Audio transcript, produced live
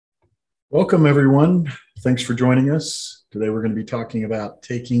Welcome, everyone. Thanks for joining us. Today, we're going to be talking about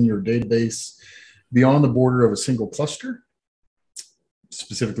taking your database beyond the border of a single cluster,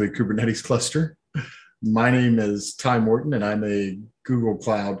 specifically a Kubernetes cluster. My name is Ty Morton, and I'm a Google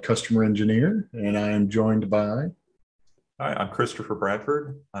Cloud customer engineer, and I am joined by... Hi, I'm Christopher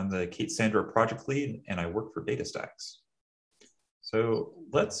Bradford. I'm the Kate Sandra project lead, and I work for DataStax. So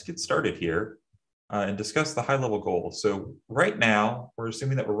let's get started here and discuss the high-level goals. So right now, we're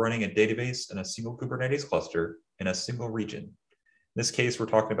assuming that we're running a database in a single Kubernetes cluster in a single region. In this case, we're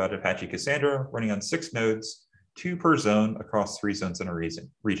talking about Apache Cassandra running on 6 nodes, 2 per zone across 3 zones in a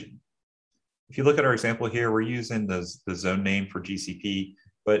region. If you look at our example here, we're using the zone name for GCP,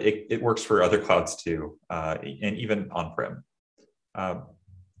 but it works for other clouds too, and even on-prem. And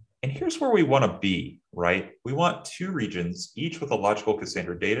here's where we want to be, right? We want 2 regions, each with a logical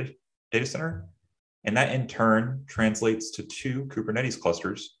Cassandra data center, and that in turn translates to 2 Kubernetes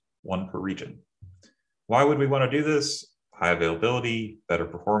clusters, 1 per region. Why would we want to do this? High availability, better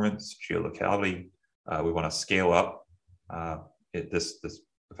performance, geolocality. We want to scale up. This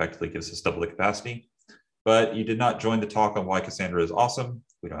effectively gives us double the capacity. But you did not join the talk on why Cassandra is awesome.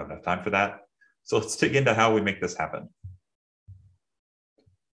 We don't have enough time for that. So let's dig into how we make this happen.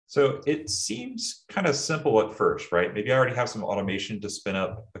 So it seems kind of simple at first, right? Maybe I already have some automation to spin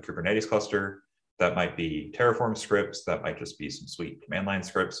up a Kubernetes cluster. That might be Terraform scripts. That might just be some sweet command line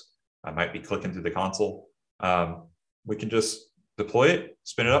scripts. I might be clicking through the console. We can just deploy it,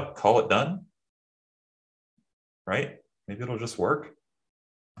 spin it up, call it done, right? Maybe it'll just work.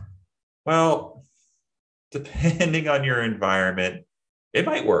 Well, depending on your environment, it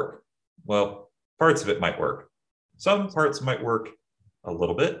might work. Well, parts of it might work. Some parts might work a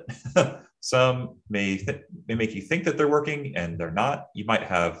little bit. Some may make you think that they're working and they're not. You might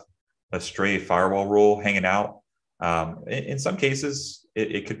have a stray firewall rule hanging out. In some cases,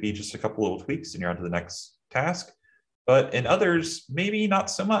 it could be just a couple little tweaks and you're on to the next task. But in others, maybe not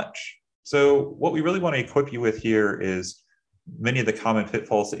so much. So what we really want to equip you with here is many of the common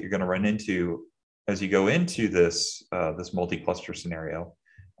pitfalls that you're going to run into as you go into this, this multi-cluster scenario,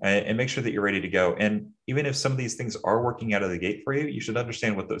 and make sure that you're ready to go. And even if some of these things are working out of the gate for you, you should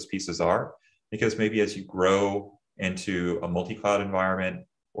understand what those pieces are, because maybe as you grow into a multi-cloud environment,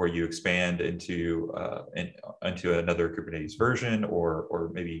 or you expand into another Kubernetes version,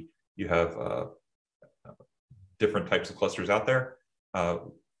 or maybe you have different types of clusters out there.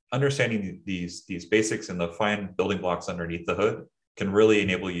 Understanding these basics and the fine building blocks underneath the hood can really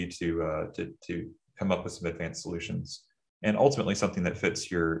enable you to come up with some advanced solutions, and ultimately something that fits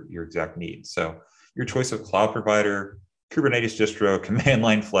your exact needs. So your choice of cloud provider, Kubernetes distro, command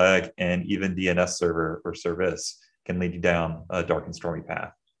line flag, and even DNS server or service can lead you down a dark and stormy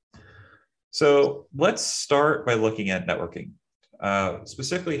path. So let's start by looking at networking,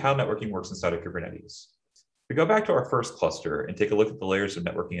 specifically how networking works inside of Kubernetes. We go back to our first cluster and take a look at the layers of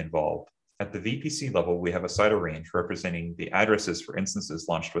networking involved. At the VPC level, we have a CIDR range representing the addresses for instances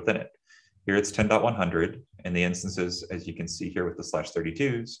launched within it. Here it's 10.100, and the instances, as you can see here with the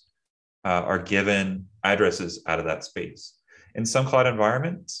 /32s, are given addresses out of that space. In some cloud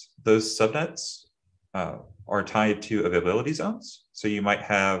environments, those subnets are tied to availability zones. So you might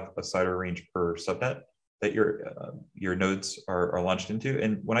have a CIDR range per subnet that your nodes are launched into.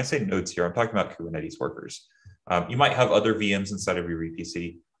 And when I say nodes here, I'm talking about Kubernetes workers. You might have other VMs inside of your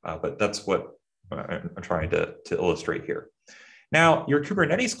VPC, but that's what I'm trying to illustrate here. Now, your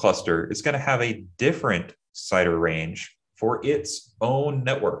Kubernetes cluster is going to have a different CIDR range for its own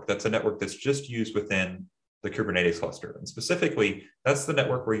network. That's a network that's just used within the Kubernetes cluster. And specifically, that's the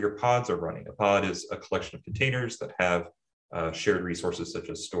network where your pods are running. A pod is a collection of containers that have shared resources such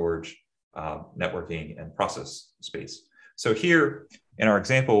as storage, networking, and process space. So here in our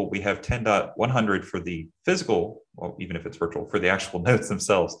example, we have 10.100 for the physical, well, even if it's virtual, for the actual nodes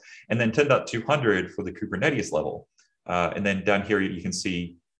themselves, and then 10.200 for the Kubernetes level. And then down here, you can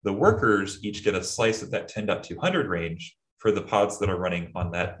see the workers each get a slice of that 10.200 range for the pods that are running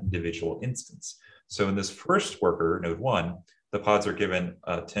on that individual instance. So in this first worker, node 1, the pods are given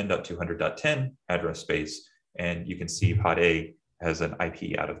a 10.200.10 address space, and you can see pod A has an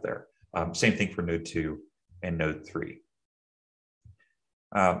IP out of there. Same thing for node 2 and node 3.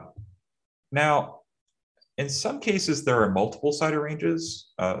 Now, in some cases, there are multiple CIDR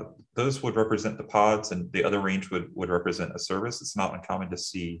ranges. Those would represent the pods, and the other range would represent a service. It's not uncommon to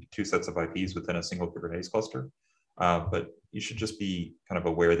see 2 sets of IPs within a single Kubernetes cluster, but you should just be kind of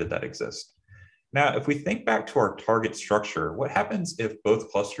aware that that exists. Now, if we think back to our target structure, what happens if both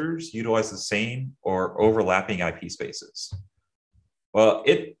clusters utilize the same or overlapping IP spaces? Well,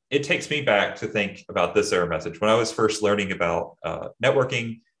 it takes me back to think about this error message. When I was first learning about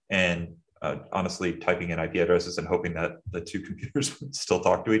networking and honestly typing in IP addresses and hoping that the two computers would still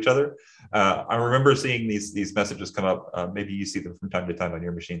talk to each other. I remember seeing these messages come up. Maybe you see them from time to time on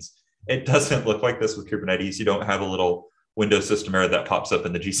your machines. It doesn't look like this with Kubernetes. You don't have a little Windows system error that pops up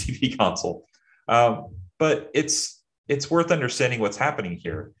in the GCP console. But it's worth understanding what's happening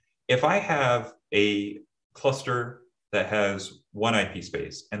here. If I have a cluster that has one IP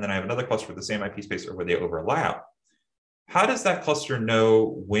space, and then I have another cluster with the same IP space or where they overlap, how does that cluster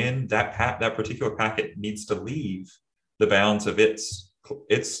know when that particular packet needs to leave the bounds of its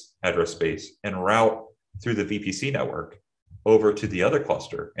address space and route through the VPC network over to the other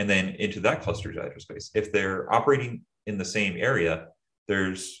cluster and then into that cluster's address space? If they're operating in the same area,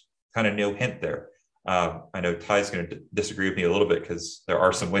 there's kind of no hint there. I know Ty's going to disagree with me a little bit because there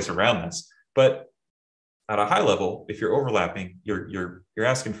are some ways around this, but at a high level, if you're overlapping, you're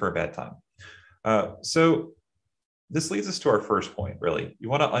asking for a bad time. So this leads us to our first point, really. You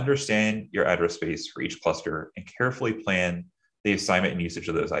want to understand your address space for each cluster and carefully plan the assignment and usage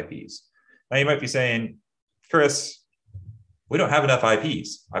of those IPs. Now you might be saying, Chris, we don't have enough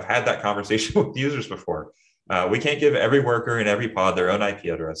IPs. I've had that conversation with users before. We can't give every worker in every pod their own IP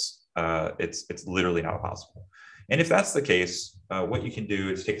address. It's literally not possible. And if that's the case, what you can do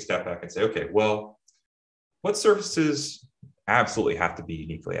is take a step back and say, okay, well, what services absolutely have to be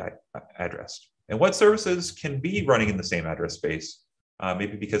uniquely addressed? And what services can be running in the same address space,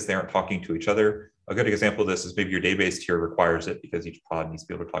 maybe because they aren't talking to each other? A good example of this is maybe your database tier requires it because each pod needs to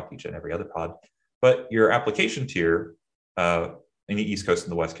be able to talk to each and every other pod. But your application tier in the East Coast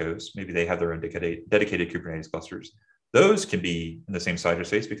and the West Coast, maybe they have their own dedicated Kubernetes clusters. Those can be in the same address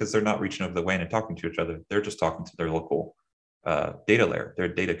space because they're not reaching over the WAN and talking to each other. They're just talking to their local data layer, their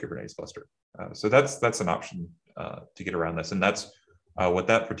data Kubernetes cluster. So that's an option to get around this. And that's what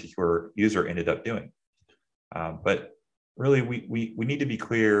that particular user ended up doing. But really, we need to be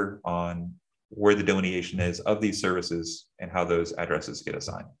clear on where the delineation is of these services and how those addresses get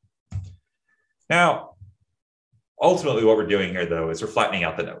assigned. Now, ultimately, what we're doing here, though, is we're flattening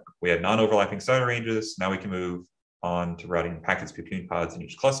out the network. We have non-overlapping side ranges. Now we can move on to routing packets between pods in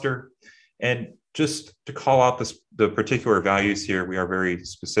each cluster. And just to call out the particular values here, we are very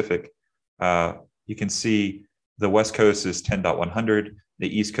specific. You can see the West Coast is 10.100,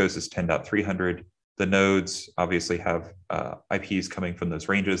 the East Coast is 10.300. The nodes obviously have IPs coming from those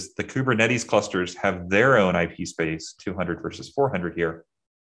ranges. The Kubernetes clusters have their own IP space, 200 versus 400 here.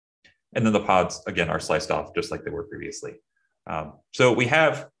 And then the pods, again, are sliced off just like they were previously. So we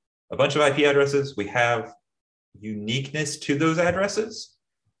have a bunch of IP addresses. We have uniqueness to those addresses.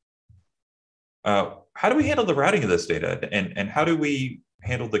 How do we handle the routing of this data? And how do we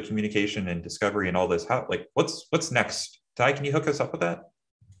handle the communication and discovery and all this? What's next? Ty, can you hook us up with that?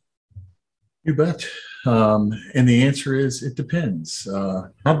 You bet. And the answer is, it depends.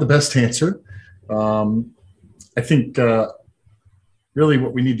 Not the best answer. I think really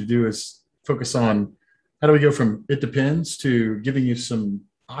what we need to do is focus on how do we go from it depends to giving you some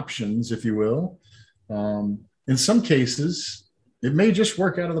options, if you will. In some cases, it may just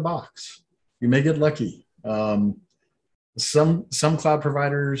work out of the box. You may get lucky. Some cloud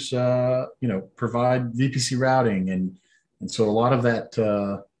providers, provide VPC routing, and so a lot of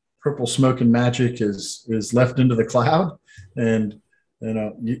that purple smoke and magic is left into the cloud, and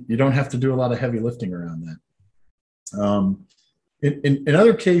you don't have to do a lot of heavy lifting around that. In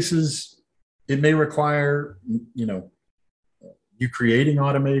other cases, it may require you creating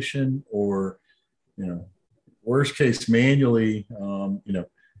automation, or worst case manually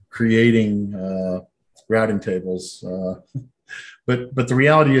creating routing tables. But the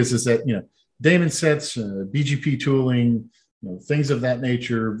reality is that daemon sets, BGP tooling, things of that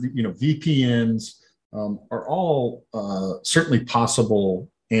nature, VPNs are all certainly possible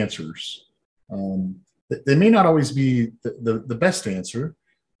answers. They may not always be the best answer,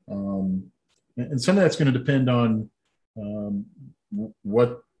 and some of that's going to depend on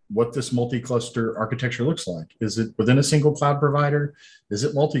what this multi-cluster architecture looks like. Is it within a single cloud provider? Is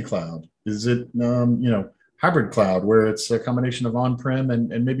it multi-cloud? Is it hybrid cloud, where it's a combination of on-prem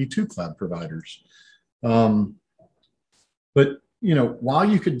and maybe two cloud providers? But while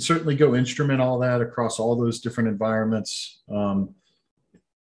you could certainly go instrument all that across all those different environments,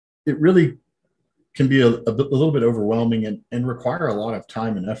 it really can be a little bit overwhelming and require a lot of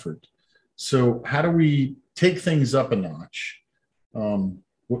time and effort. So how do we take things up a notch?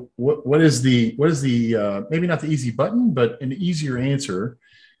 What is the maybe not the easy button, but an easier answer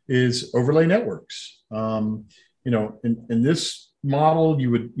is overlay networks. In this model, you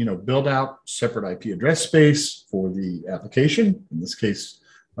would build out separate IP address space for the application. In this case,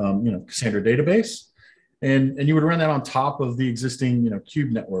 Cassandra database, and you would run that on top of the existing,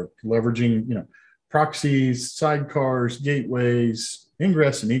 kube network, leveraging, proxies, sidecars, gateways,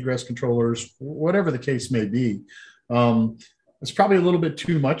 ingress and egress controllers, whatever the case may be. It's probably a little bit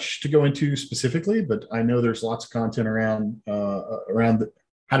too much to go into specifically, but I know there's lots of content around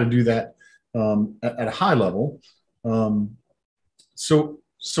how to do that at a high level. So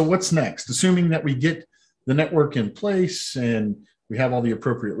what's next? Assuming that we get the network in place and we have all the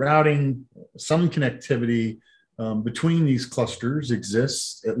appropriate routing, some connectivity between these clusters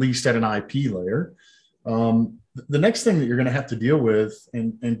exists, at least at an IP layer. The next thing that you're going to have to deal with,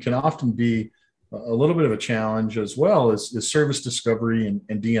 and can often be a little bit of a challenge as well, is service discovery and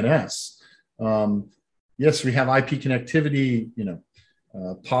DNS. Yes, we have IP connectivity.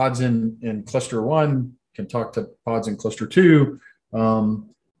 Pods in cluster 1 can talk to pods in cluster 2,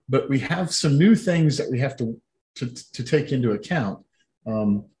 but we have some new things that we have to take into account.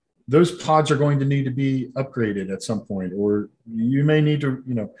 Those pods are going to need to be upgraded at some point, or you may need to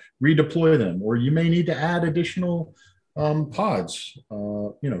redeploy them, or you may need to add additional pods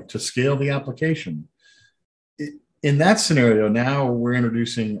to scale the application. In that scenario, now we're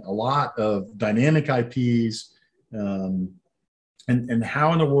introducing a lot of dynamic IPs, and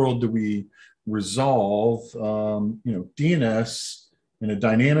how in the world do we resolve DNS in a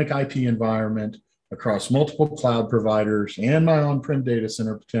dynamic IP environment across multiple cloud providers and my on-prem data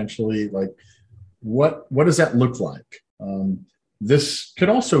center potentially? Like, what does that look like? This could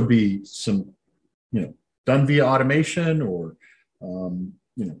also be some, done via automation or,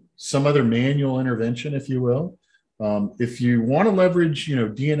 some other manual intervention, if you will. If you want to leverage,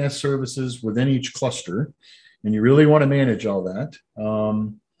 DNS services within each cluster, and you really want to manage all that,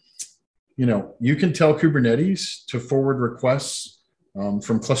 you can tell Kubernetes to forward requests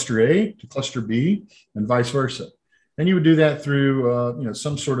from cluster A to cluster B and vice versa. And you would do that through,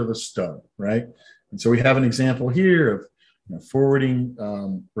 some sort of a stub, right? And so we have an example here of forwarding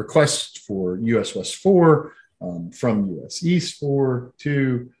requests for US West 4 from US East 4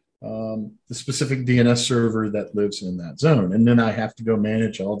 to the specific DNS server that lives in that zone. And then I have to go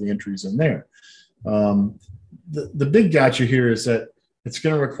manage all the entries in there. The big gotcha here is that it's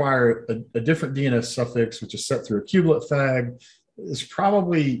going to require a different DNS suffix, which is set through a kubelet fag. It's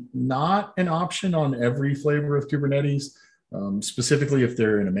probably not an option on every flavor of Kubernetes, specifically if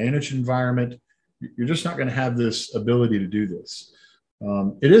they're in a managed environment. You're just not going to have this ability to do this.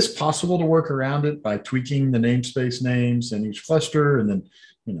 It is possible to work around it by tweaking the namespace names in each cluster, and then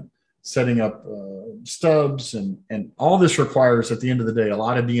setting up stubs, and all this requires, at the end of the day, a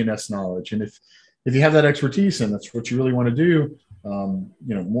lot of DNS knowledge. And if you have that expertise and that's what you really want to do,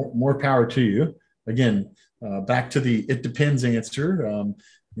 more power to you. Again, back to the "it depends" answer.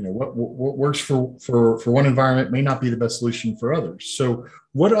 What works for one environment may not be the best solution for others. So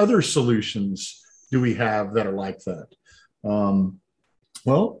what other solutions do we have that are like that?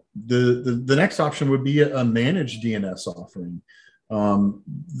 Well, the next option would be a managed DNS offering.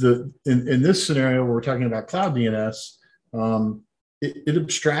 In this scenario where we're talking about cloud DNS, it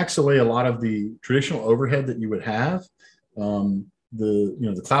abstracts away a lot of the traditional overhead that you would have.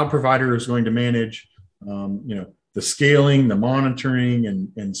 The cloud provider is going to manage the scaling, the monitoring,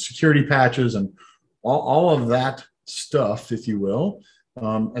 and security patches, and all of that stuff, if you will,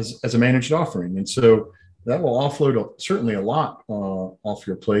 as a managed offering. And so that will offload certainly a lot off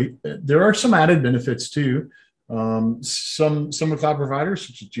your plate. There are some added benefits too. Some cloud providers,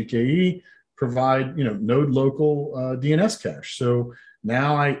 such as GKE, provide node local DNS cache. So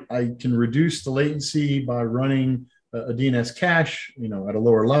now I can reduce the latency by running a DNS cache at a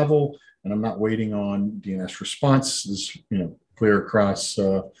lower level, and I'm not waiting on DNS responses clear across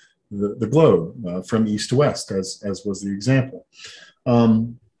the globe from east to west, as was the example.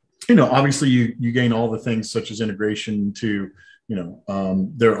 Obviously you gain all the things such as integration to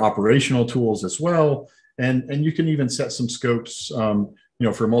their operational tools as well, and you can even set some scopes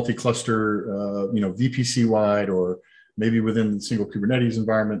for multi-cluster VPC wide, or maybe within the single Kubernetes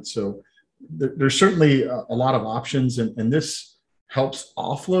environment. So there's certainly a lot of options, and this helps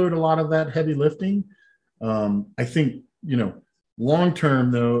offload a lot of that heavy lifting. I think long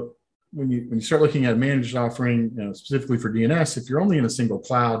term though, when you start looking at a managed offering, specifically for DNS, if you're only in a single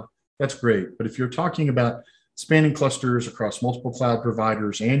cloud, that's great. But if you're talking about spanning clusters across multiple cloud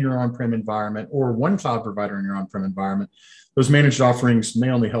providers and your on-prem environment, or one cloud provider in your on-prem environment, those managed offerings may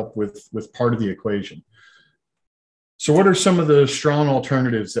only help with part of the equation. So what are some of the strong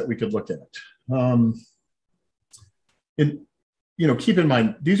alternatives that we could look at? Keep in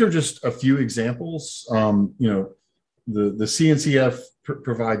mind, these are just a few examples. The CNCF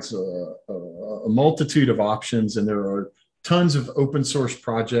provides a multitude of options, and there are tons of open source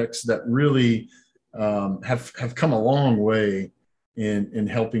projects that really have come a long way in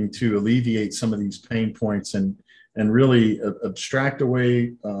helping to alleviate some of these pain points and really abstract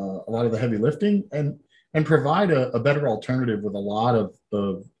away a lot of the heavy lifting and provide a better alternative with a lot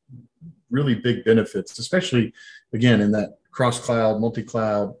of really big benefits, especially again in that cross-cloud,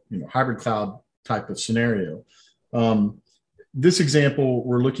 multi-cloud, hybrid cloud type of scenario. This example,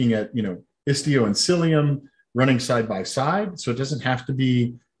 we're looking at Istio and Cilium running side by side, so it doesn't have to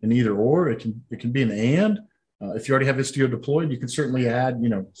be an either or. It can be an and. If you already have Istio deployed, you can certainly add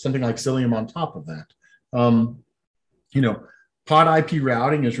something like Cilium on top of that. Pod IP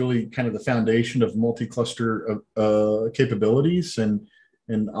routing is really kind of the foundation of multi-cluster capabilities, and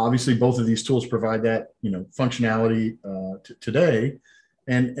obviously both of these tools provide that functionality today.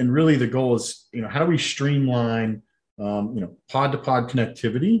 And really the goal is how do we streamline pod to pod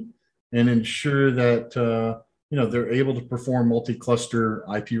connectivity and ensure that they're able to perform multi-cluster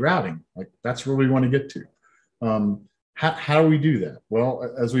IP routing. Like that's where we want to get to. How do we do that?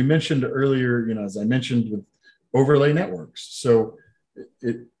 Well, as we mentioned earlier, as I mentioned with overlay networks, so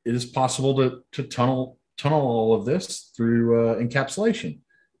it is possible to tunnel all of this through encapsulation.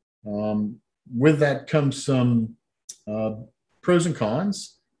 With that comes some pros and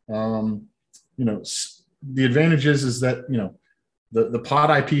cons. The advantages is that the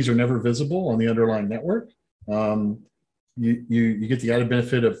pod IPs are never visible on the underlying network. You get the added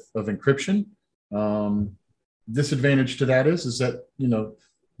benefit of encryption. Disadvantage to that is that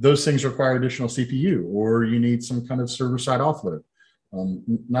those things require additional CPU, or you need some kind of server-side offload.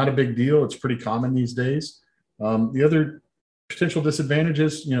 Not a big deal. It's pretty common these days. The other potential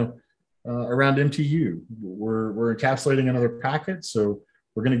disadvantages, around MTU, we're encapsulating another packet, so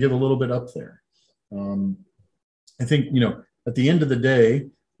we're going to give a little bit up there. I think at the end of the day,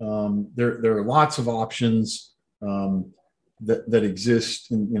 there are lots of options that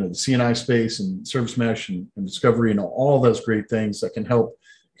exist in the CNI space and service mesh and discovery and all those great things that can help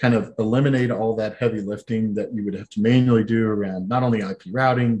kind of eliminate all that heavy lifting that you would have to manually do around not only IP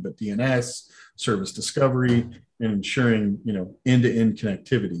routing, but DNS, service discovery, and ensuring, end-to-end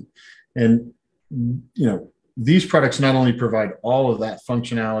connectivity. And, these products not only provide all of that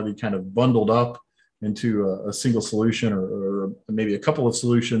functionality kind of bundled up into a single solution or maybe a couple of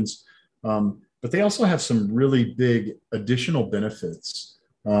solutions, but they also have some really big additional benefits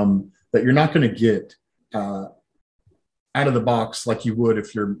that you're not going to get out of the box like you would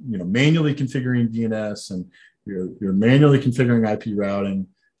if you're manually configuring DNS and you're manually configuring IP routing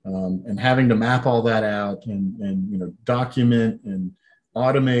and having to map all that out and document and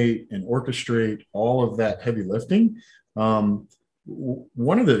automate and orchestrate all of that heavy lifting.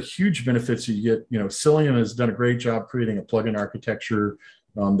 One of the huge benefits you get, Cilium has done a great job creating a plugin architecture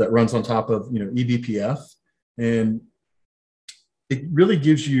that runs on top of eBPF, and it really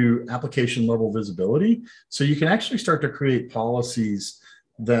gives you application level visibility. So you can actually start to create policies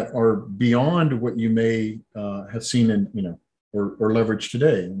that are beyond what you may have seen in or leverage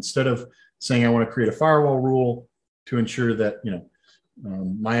today. Instead of saying I want to create a firewall rule to ensure that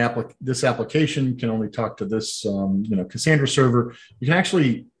this application can only talk to this Cassandra server, you can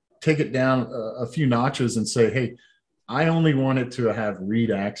actually take it down a few notches and say, hey, I only want it to have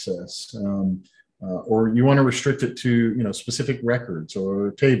read access, or you want to restrict it to specific records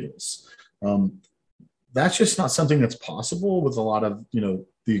or tables. That's just not something that's possible with a lot of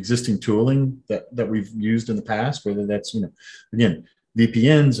the existing tooling that we've used in the past, whether that's again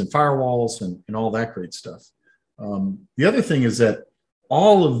VPNs and firewalls and all that great stuff. The other thing is that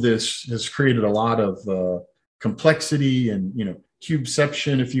all of this has created a lot of complexity and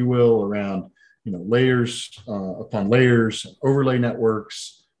cubeception, if you will, around layers upon layers, overlay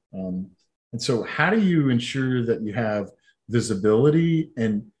networks. And so how do you ensure that you have visibility,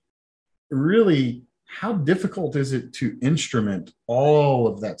 and really how difficult is it to instrument all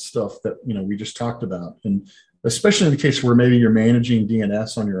of that stuff that we just talked about? And especially in the case where maybe you're managing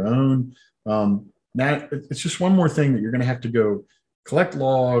DNS on your own, now it's just one more thing that you're going to have to go collect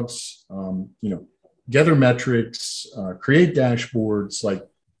logs, gather metrics, create dashboards. Like,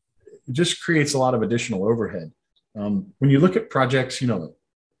 it just creates a lot of additional overhead. When you look at projects,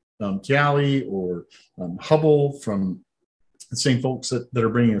 Kiali or Hubble from the same folks that are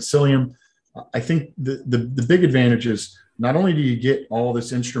bringing us Cilium, I think the big advantage is not only do you get all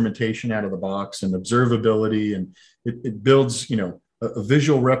this instrumentation out of the box and observability, and it builds, a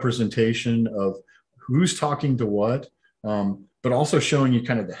visual representation of who's talking to what, but also showing you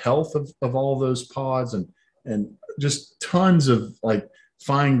kind of the health of all those pods and just tons of like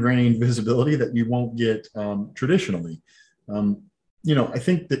fine-grained visibility that you won't get traditionally. I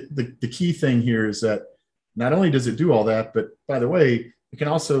think that the key thing here is that not only does it do all that, but by the way, it can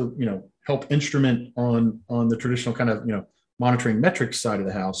also, help instrument on the traditional kind of, monitoring metrics side of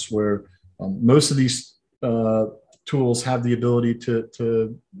the house, where most of these tools have the ability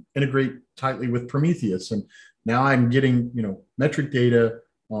to integrate tightly with Prometheus. And now I'm getting, metric data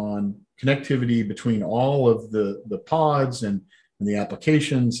on connectivity between all of the pods and the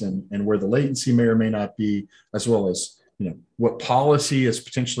applications, and where the latency may or may not be, as well as, what policy is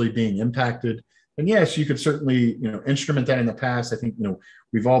potentially being impacted. And yes, you could certainly, instrument that in the past. I think,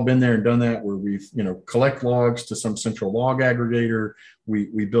 we've all been there and done that, where we've, collect logs to some central log aggregator.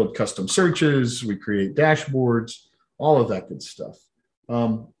 We build custom searches, we create dashboards, all of that good stuff.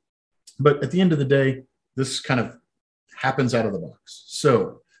 But at the end of the day, this kind of happens out of the box.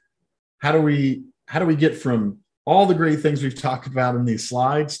 So how do we get from all the great things we've talked about in these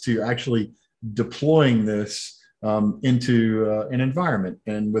slides to actually deploying this into an environment?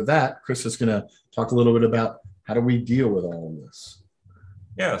 And with that, Chris is going to talk a little bit about how do we deal with all of this.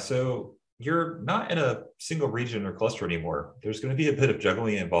 Yeah, so you're not in a single region or cluster anymore. There's going to be a bit of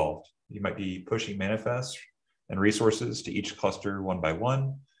juggling involved. You might be pushing manifests and resources to each cluster one by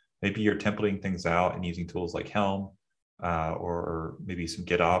one. Maybe you're templating things out and using tools like Helm, or maybe some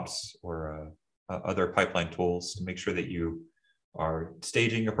GitOps or other pipeline tools to make sure that you are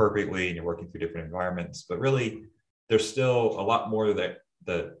staging appropriately and you're working through different environments. But really, there's still a lot more that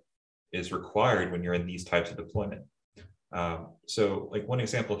is required when you're in these types of deployment. So like one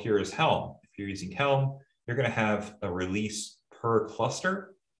example here is Helm. If you're using Helm, you're going to have a release per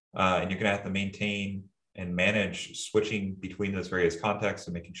cluster, and you're going to have to maintain and manage switching between those various contexts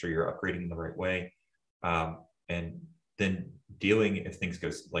and making sure you're upgrading in the right way. And then dealing if things go,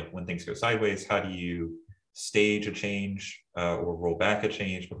 like when things go sideways, how do you stage a change or roll back a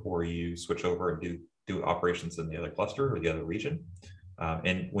change before you switch over and do operations in the other cluster or the other region?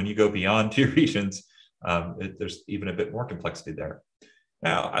 And when you go beyond two regions, there's even a bit more complexity there.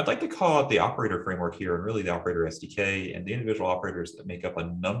 Now, I'd like to call out the operator framework here, and really the operator SDK and the individual operators that make up a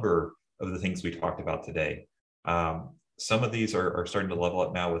number of the things we talked about today. Some of these are starting to level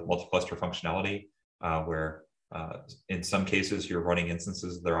up now with multi-cluster functionality, where in some cases you're running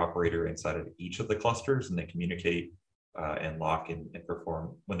instances of their operator inside of each of the clusters, and they communicate and lock and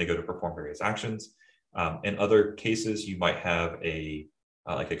perform when they go to perform various actions. In other cases, you might have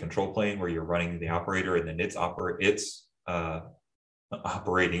like a control plane where you're running the operator, and then it's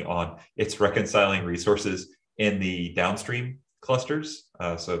operating on, it's reconciling resources in the downstream clusters.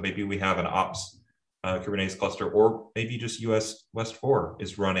 So maybe we have an ops Kubernetes cluster, or maybe just US West 4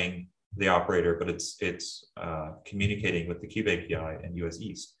 is running the operator, but it's communicating with the Kube API and US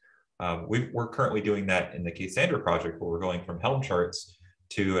East. We're currently doing that in the Cassandra project, where we're going from Helm charts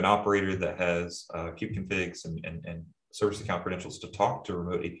to an operator that has kubeconfigs and service account credentials to talk to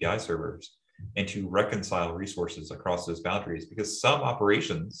remote API servers and to reconcile resources across those boundaries, because some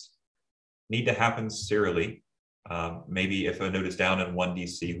operations need to happen serially. Maybe if a node is down in one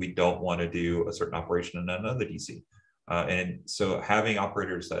DC, we don't want to do a certain operation in another DC. And so having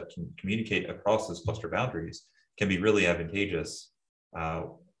operators that can communicate across those cluster boundaries can be really advantageous,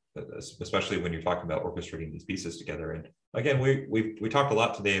 especially when you're talking about orchestrating these pieces together. And again, we talked a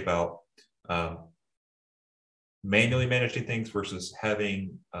lot today about manually managing things versus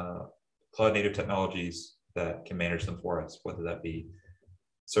having cloud native technologies that can manage them for us, whether that be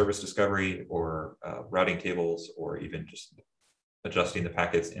service discovery or routing tables, or even just adjusting the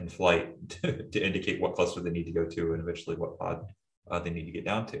packets in flight to indicate what cluster they need to go to and eventually what pod they need to get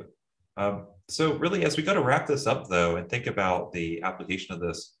down to. So really, as we go to wrap this up though, and think about the application of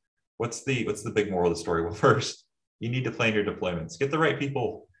this, what's the big moral of the story? Well, first, you need to plan your deployments. Get the right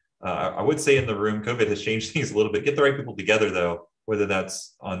people. I would say in the room, COVID has changed things a little bit. Get the right people together though, whether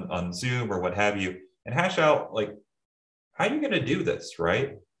that's on Zoom or what have you, and hash out like, how are you going to do this,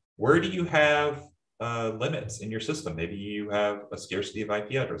 right? Where do you have limits in your system? Maybe you have a scarcity of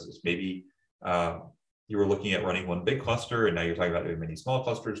IP addresses. Maybe you were looking at running one big cluster, and now you're talking about doing many small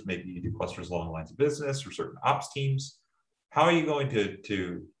clusters. Maybe you do clusters along lines of business or certain ops teams. How are you going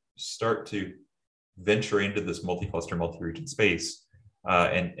to start to venture into this multi-cluster, multi-region space,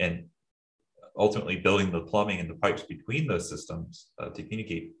 and ultimately building the plumbing and the pipes between those systems to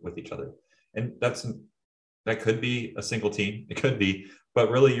communicate with each other? And that could be a single team. It could be, but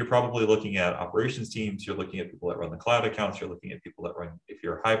really you're probably looking at operations teams. You're looking at people that run the cloud accounts. You're looking at people that run, if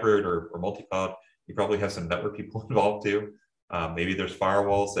you're hybrid or multi-cloud, you probably have some network people involved too. Maybe there's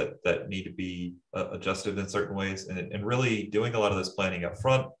firewalls that need to be adjusted in certain ways. And really doing a lot of this planning up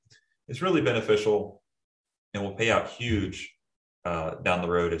front is really beneficial and will pay out huge down the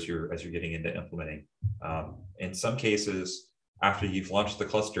road as you're getting into implementing. In some cases, after you've launched the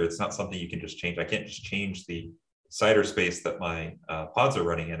cluster, it's not something you can just change. I can't just change the CIDR space that my pods are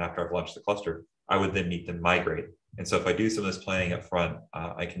running in after I've launched the cluster, I would then need to migrate. And so if I do some of this planning up front,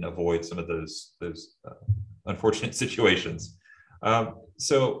 I can avoid some of those unfortunate situations.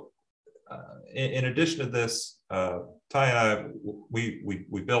 In addition to this, Ty and I,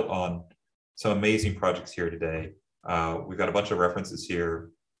 we built on some amazing projects here today. We've got a bunch of references here,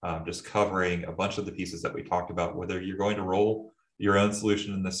 just covering a bunch of the pieces that we talked about, whether you're going to roll your own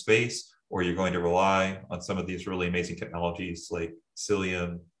solution in this space, or you're going to rely on some of these really amazing technologies like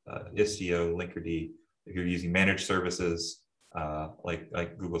Cilium, Istio, Linkerd. If you're using managed services like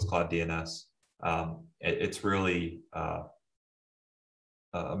Google's Cloud DNS, it's really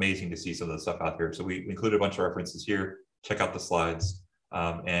amazing to see some of the stuff out here. So we included a bunch of references here. Check out the slides.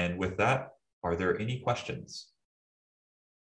 And with that, are there any questions?